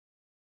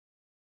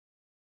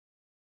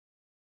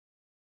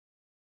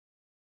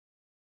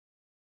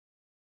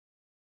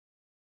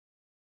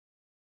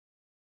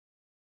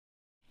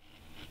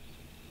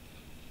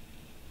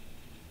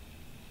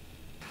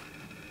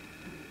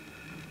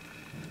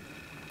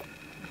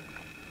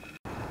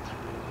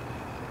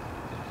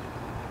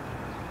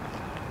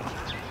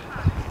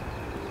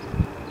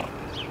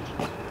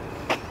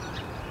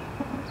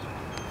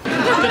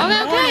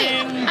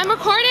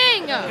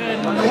recording!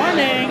 Good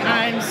morning.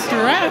 I'm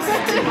stressed.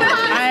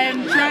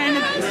 I'm trying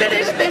to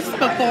finish this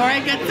before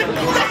I get to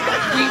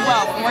class. We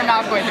won't. We're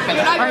not going to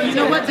finish. Alright, you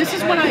know what? This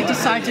is when I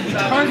decide to be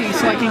tardy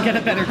so I can get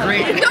a better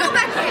grade. No,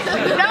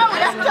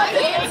 that's not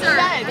the answer.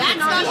 That's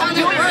not how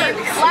do it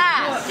in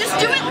class. Just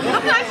do it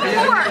the night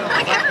before,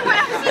 like everyone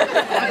else.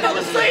 I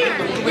fell asleep.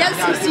 Yes,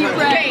 you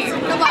right.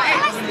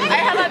 I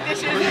had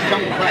auditions.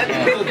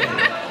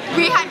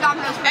 We had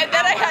Domino's. And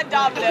then I had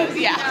Domino's,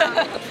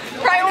 yeah.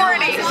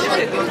 Priorities.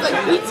 It was like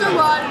pizza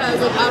run, and I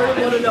was like, I don't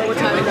want to know what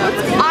time it is.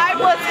 I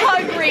was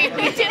hungry.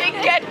 We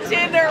didn't get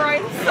dinner.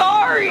 I'm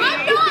sorry. I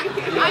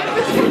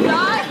was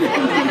not.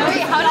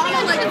 Wait, how did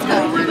I like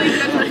overly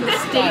different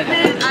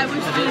statement? I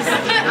was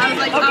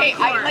like, okay,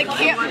 I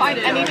can't find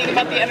anything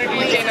about the energy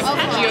chain of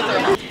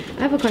geothermal. I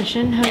have a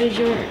question. How did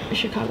your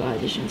Chicago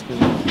auditions go?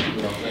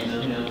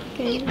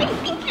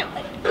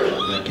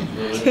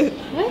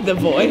 The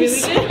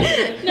voice.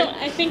 No,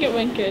 I think it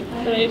went good,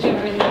 but I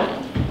didn't really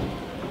know.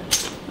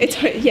 It's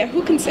hard. Yeah,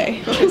 who can say?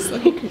 Who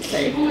can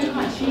say?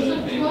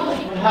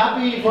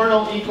 Happy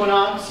vernal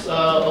equinox,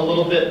 a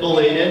little bit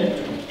belated,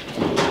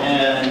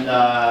 and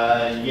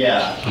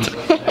yeah.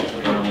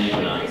 Vernal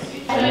equinox.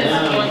 And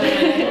now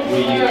we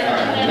use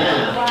our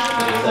map.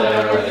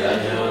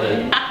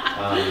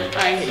 I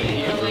hate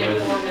you.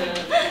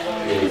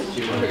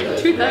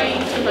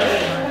 2,000.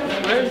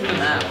 Where's the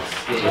map?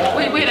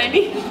 Wait, I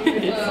need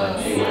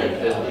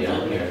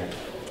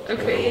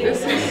Okay,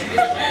 this is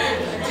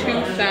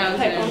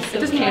 2,000. It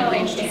doesn't even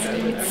range 2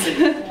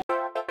 states.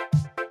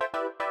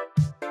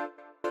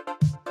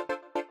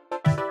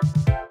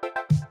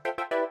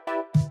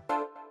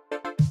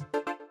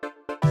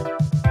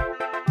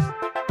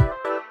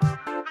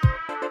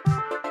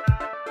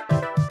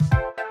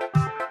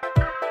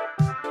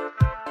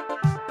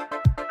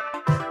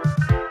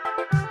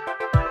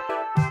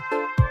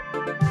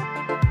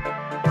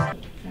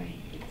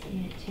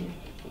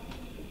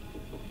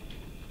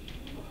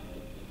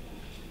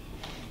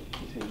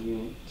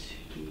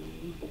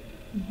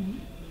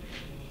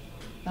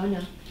 Oh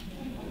no,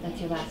 that's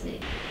your last name.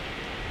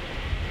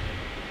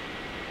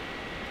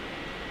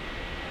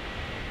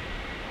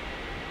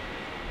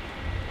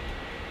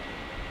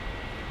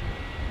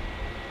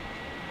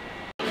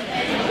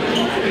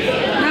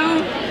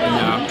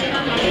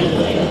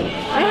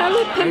 I have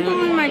a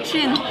pimple in my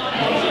chin. A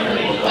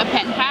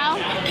pen pal?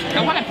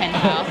 I want a pen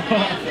pal.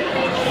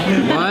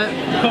 What?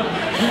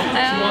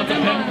 I want a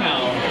pen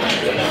pal.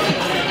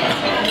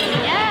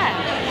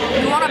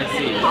 Yeah. You want a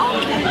pen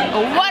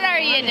pal? What are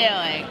you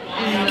doing?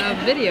 In the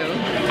video.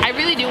 I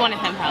really do want a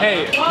pen pal.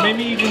 Hey,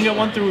 maybe you can get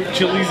one through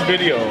Chili's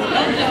video.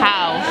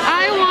 How?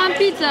 I want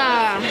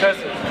pizza.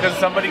 Because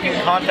somebody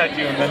can contact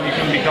you and then you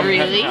can become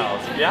Really? pen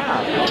pals.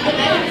 Yeah.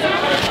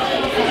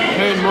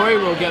 Hey, Maury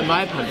will get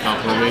my pen pal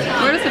for me.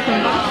 Where is the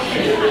pen pal?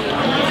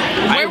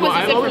 Where was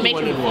this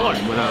information before?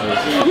 When I was...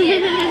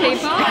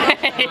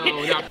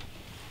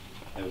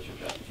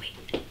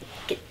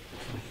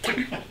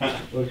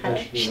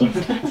 PayPal?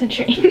 She's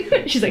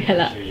concentrating. She's like,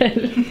 hello.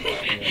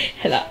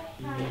 Hello.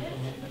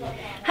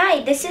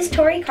 Hi, this is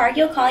Tori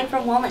Cargill calling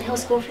from Walnut Hill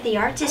School for the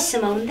Arts. Is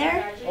Simone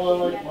there?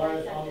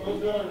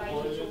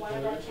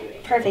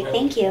 Perfect,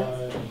 thank you.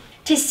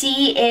 To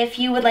see if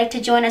you would like to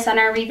join us on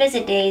our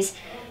revisit days.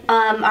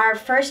 Our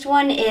first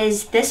one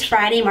is this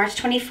Friday, March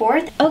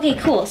 24th. Okay,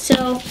 cool.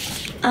 So,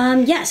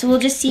 yeah, so we'll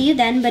just see you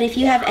then. But if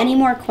you have any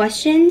more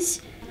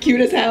questions...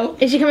 Cute as hell.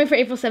 Is she coming for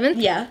April 7th?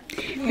 Yeah.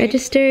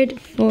 Registered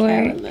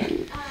for...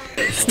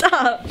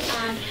 Stop.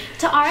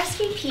 To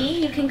RSVP,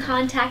 you can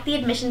contact the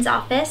admissions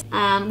office.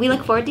 We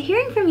look forward to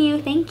hearing from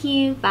you. Thank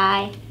you.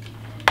 Bye.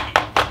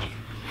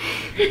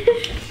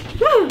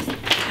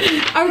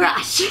 A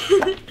rush.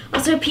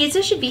 Also,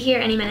 pizza should be here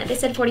any minute. They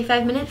said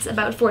 45 minutes,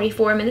 about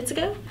 44 minutes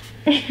ago.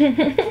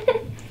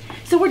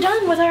 So we're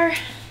done with our...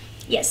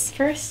 Yes.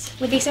 First?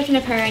 With the exception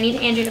of her, I need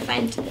Andrew to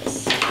find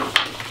this.